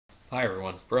Hi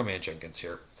everyone, Broman Jenkins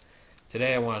here.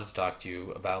 Today I wanted to talk to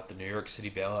you about the New York City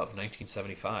bailout of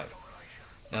 1975.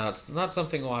 Now, it's not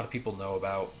something a lot of people know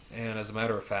about, and as a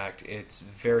matter of fact, it's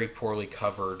very poorly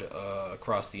covered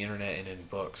across the internet and in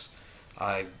books.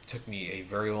 It took me a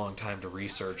very long time to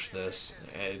research this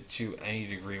to any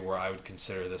degree where I would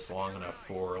consider this long enough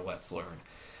for Let's Learn.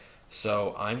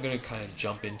 So I'm going to kind of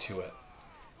jump into it.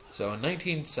 So in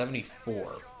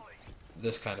 1974,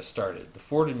 this kind of started. The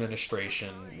Ford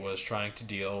administration was trying to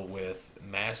deal with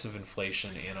massive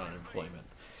inflation and unemployment.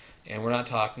 And we're not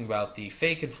talking about the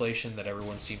fake inflation that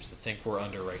everyone seems to think we're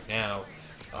under right now,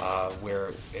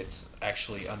 where it's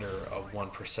actually under a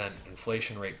 1%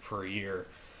 inflation rate per year.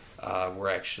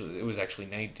 It was actually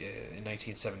in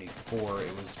 1974,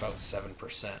 it was about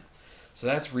 7%. So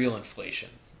that's real inflation.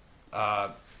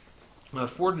 The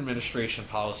Ford administration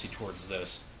policy towards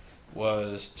this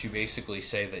was to basically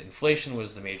say that inflation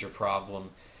was the major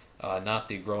problem, not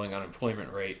the growing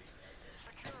unemployment rate.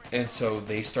 And so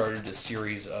they started a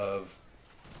series of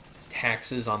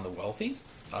taxes on the wealthy,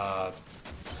 a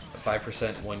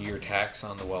 5% 1 year tax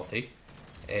on the wealthy,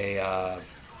 a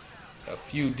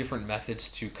few different methods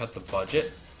to cut the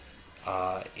budget,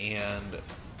 and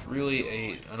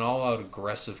really an all out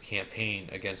aggressive campaign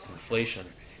against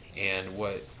inflation and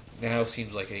what now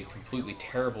seems like a completely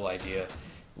terrible idea,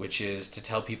 which is to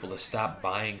tell people to stop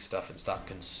buying stuff and stop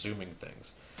consuming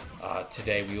things.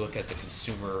 Today, we look at the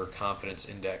Consumer Confidence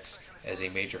Index as a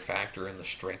major factor in the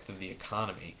strength of the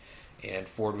economy, and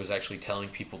Ford was actually telling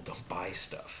people don't buy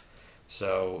stuff.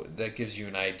 So that gives you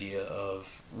an idea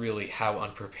of really how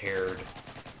unprepared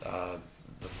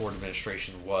the Ford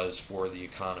administration was for the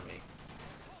economy.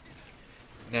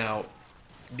 Now,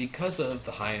 because of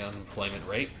the high unemployment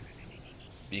rate,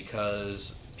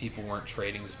 because people weren't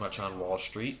trading as much on Wall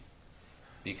Street,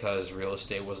 because real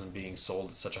estate wasn't being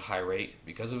sold at such a high rate,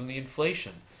 because of the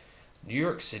inflation, New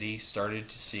York City started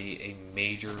to see a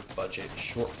major budget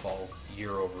shortfall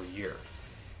year over year.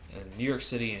 And New York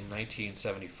City in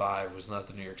 1975 was not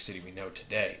the New York City we know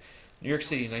today. New York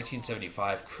City in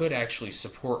 1975 could actually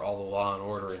support all the Law and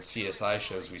Order and CSI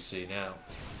shows we see now,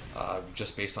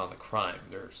 just based on the crime.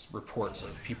 There's reports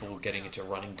of people getting into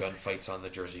running gunfights on the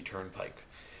Jersey Turnpike.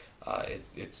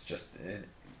 It's just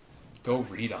go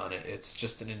read on it. It's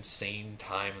just an insane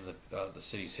time in the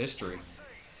city's history.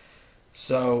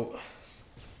 So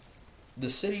the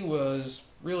city was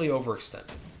really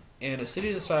overextended, and a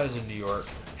city the size of New York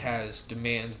has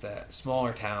demands that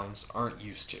smaller towns aren't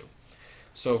used to.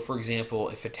 So, for example,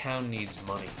 if a town needs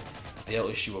money, they'll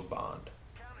issue a bond.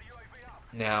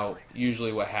 Now,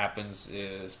 usually what happens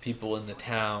is people in the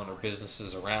town or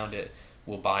businesses around it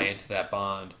will buy into that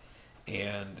bond,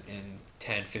 and in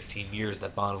 10, 15 years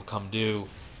that bond will come due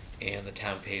and the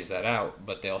town pays that out,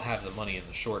 but they'll have the money in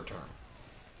the short term.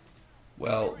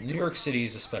 Well, New York City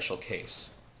is a special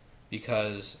case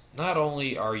because not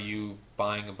only are you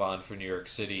buying a bond for New York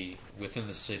City within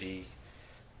the city,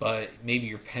 but maybe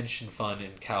your pension fund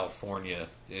in California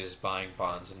is buying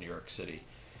bonds in New York City.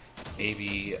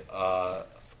 Maybe a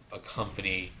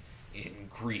company in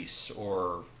Greece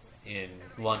or in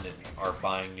London are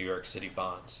buying New York City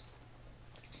bonds.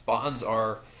 Bonds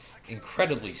are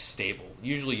incredibly stable.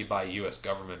 Usually you buy U.S.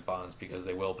 government bonds because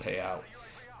they will pay out.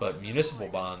 But municipal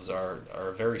bonds are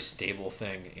a very stable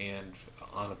thing. And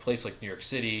on a place like New York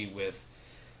City with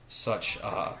such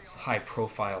a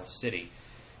high-profile city,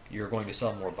 you're going to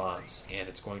sell more bonds. And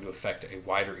it's going to affect a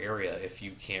wider area if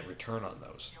you can't return on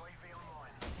those.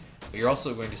 But you're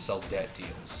also going to sell debt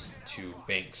deals to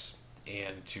banks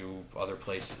and to other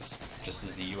places, just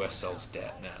as the U.S. sells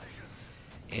debt now.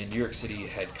 And New York City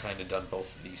had kind of done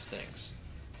both of these things.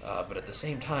 But at the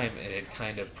same time, it had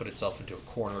kind of put itself into a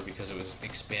corner because it was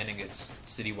expanding its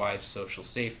citywide social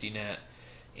safety net,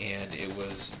 and it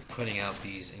was putting out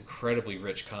these incredibly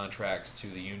rich contracts to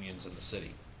the unions in the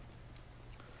city.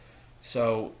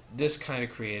 So this kind of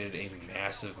created a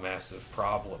massive, massive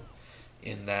problem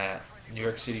in that New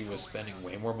York City was spending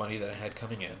way more money than it had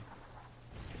coming in,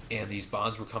 and these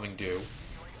bonds were coming due,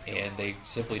 and they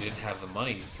simply didn't have the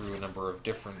money through a number of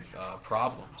different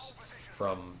problems,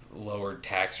 from lowered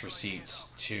tax receipts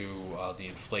to the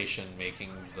inflation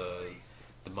making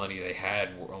the money they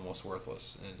had were almost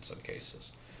worthless in some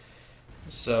cases.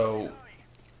 So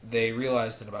they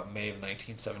realized in about May of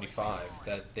 1975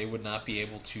 that they would not be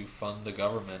able to fund the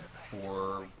government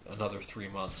for another 3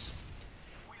 months.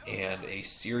 And a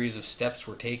series of steps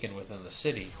were taken within the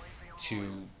city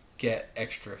to get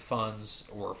extra funds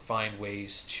or find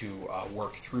ways to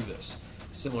work through this.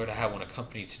 Similar to how when a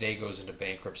company today goes into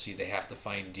bankruptcy, they have to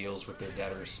find deals with their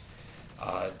debtors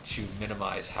to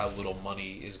minimize how little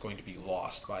money is going to be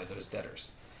lost by those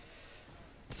debtors.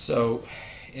 So,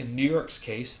 in New York's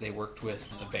case, they worked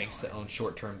with the banks that own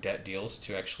short term debt deals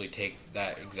to actually take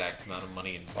that exact amount of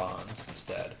money in bonds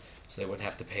instead, so they wouldn't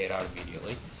have to pay it out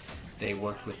immediately. They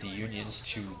worked with the unions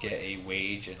to get a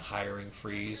wage and hiring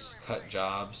freeze, cut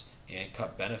jobs, and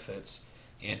cut benefits,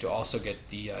 and to also get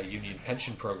the union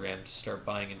pension program to start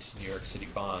buying into New York City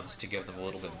bonds to give them a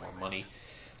little bit more money.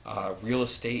 Real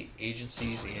estate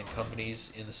agencies and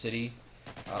companies in the city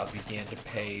began to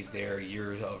pay their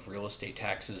year of real estate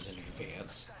taxes in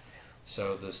advance.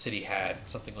 So the city had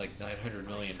something like $900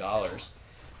 million,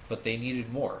 but they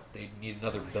needed more. They need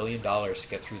another $1 billion to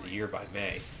get through the year by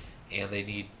May, and they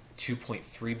need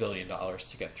 $2.3 billion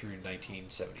to get through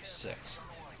 1976,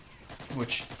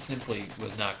 which simply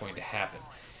was not going to happen.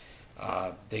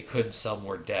 They couldn't sell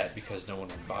more debt because no one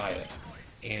would buy it,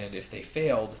 and if they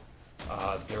failed,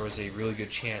 there was a really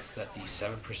good chance that the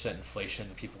 7%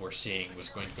 inflation people were seeing was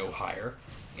going to go higher,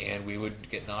 and we would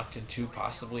get knocked into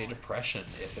possibly a depression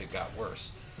if it got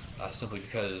worse. Simply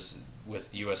because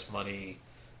with U.S. money,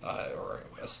 or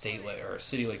a state or a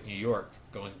city like New York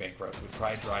going bankrupt would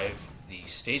probably drive the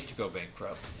state to go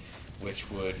bankrupt,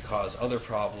 which would cause other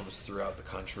problems throughout the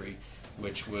country,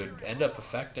 which would end up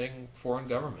affecting foreign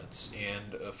governments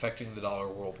and affecting the dollar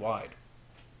worldwide.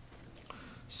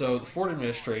 So the Ford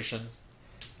administration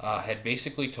had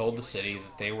basically told the city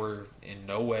that they were in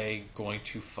no way going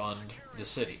to fund the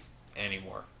city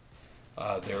anymore.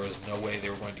 There was no way they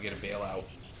were going to get a bailout.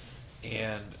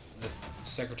 And the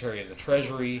Secretary of the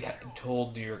Treasury had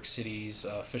told New York City's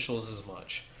officials as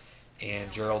much.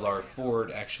 And Gerald R.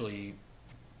 Ford actually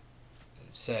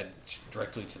said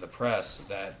directly to the press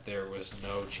that there was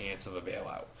no chance of a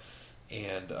bailout.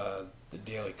 And the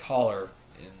Daily Caller,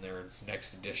 in their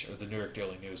next edition, or the New York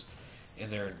Daily News, in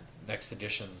their next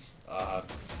edition,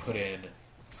 put in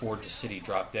 "Ford to City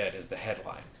Drop Dead" as the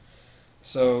headline.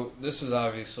 So this was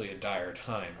obviously a dire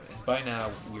time, and by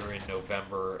now we were in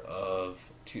November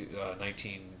of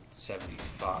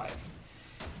 1975,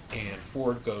 and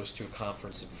Ford goes to a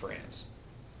conference in France.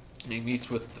 And he meets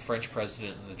with the French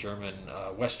president and the German,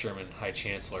 West German High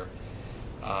Chancellor,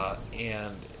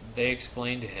 and they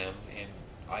explain to him, and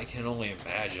I can only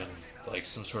imagine like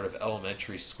some sort of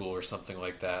elementary school or something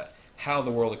like that, how the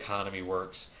world economy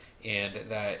works, and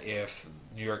that if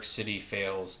New York City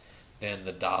fails, then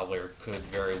the dollar could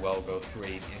very well go through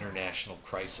an international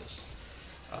crisis.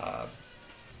 Uh,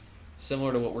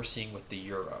 Similar to what we're seeing with the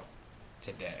euro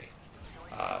today,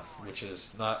 which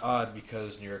is not odd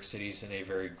because New York City's in a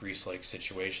very Greece-like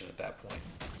situation at that point.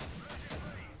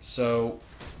 So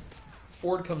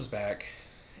Ford comes back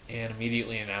and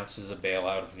immediately announces a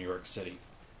bailout of New York City.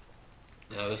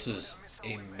 Now, this is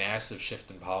a massive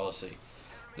shift in policy.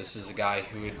 This is a guy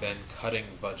who had been cutting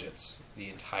budgets the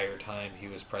entire time he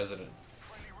was president.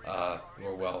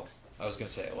 Or, well, I was going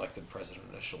to say elected president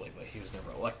initially, but he was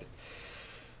never elected.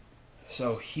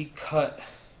 So he cut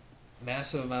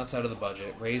massive amounts out of the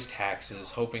budget, raised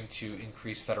taxes, hoping to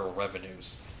increase federal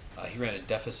revenues. He ran a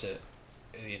deficit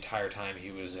the entire time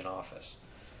he was in office.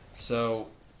 So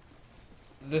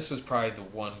this was probably the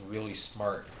one really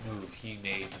smart move he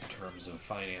made in terms of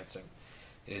financing,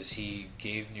 is he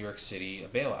gave New York City a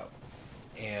bailout.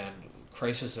 And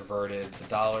crisis averted, the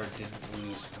dollar didn't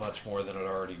lose much more than it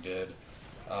already did.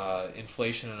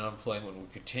 Inflation and unemployment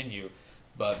would continue,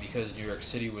 but because New York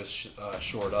City was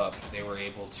shored up, they were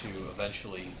able to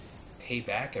eventually pay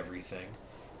back everything,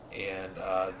 and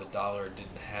the dollar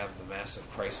didn't have the massive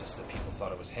crisis that people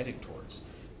thought it was heading towards,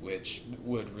 which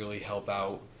would really help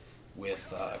out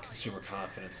with consumer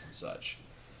confidence and such.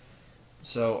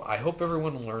 So I hope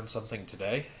everyone learned something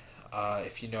today.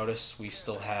 If you notice, we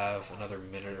still have another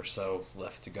minute or so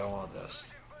left to go on this.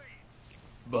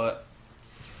 But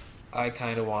I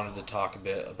kind of wanted to talk a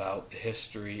bit about the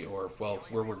history, or, well,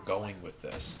 where we're going with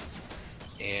this.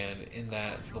 And in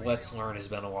that, the Let's Learn has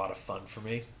been a lot of fun for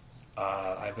me.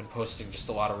 I've been posting just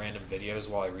a lot of random videos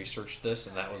while I researched this,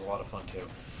 and that was a lot of fun too.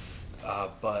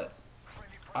 But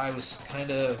I was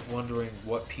kind of wondering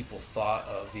what people thought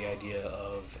of the idea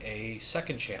of a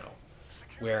second channel,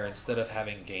 where instead of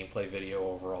having gameplay video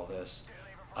over all this,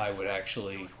 I would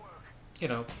actually,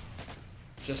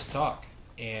 just talk,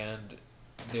 and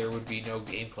there would be no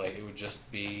gameplay. It would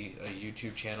just be a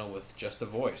YouTube channel with just a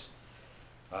voice.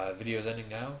 Video's ending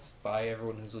now. Bye,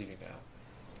 everyone who's leaving now.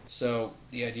 So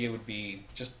the idea would be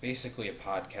just basically a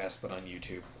podcast, but on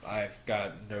YouTube. I've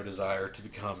got no desire to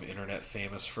become internet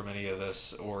famous from any of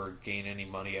this or gain any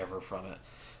money ever from it.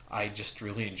 I just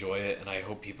really enjoy it, and I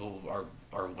hope people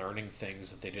are learning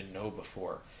things that they didn't know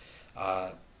before.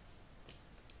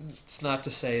 It's not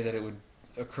to say that it would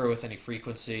occur with any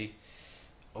frequency,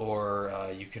 or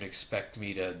you can expect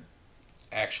me to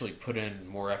actually put in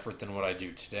more effort than what I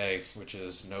do today, which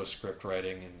is no script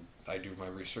writing, and I do my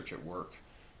research at work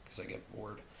because I get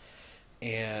bored.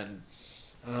 And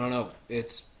I don't know,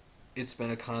 it's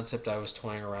been a concept I was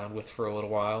toying around with for a little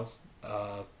while.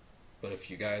 But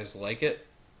if you guys like it,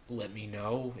 let me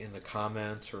know in the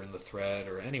comments or in the thread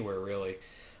or anywhere really.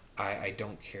 I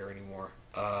don't care anymore.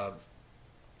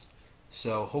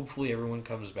 So hopefully everyone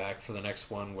comes back for the next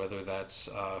one, whether that's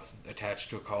attached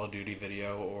to a Call of Duty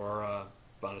video or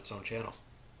on its own channel.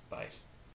 Bye.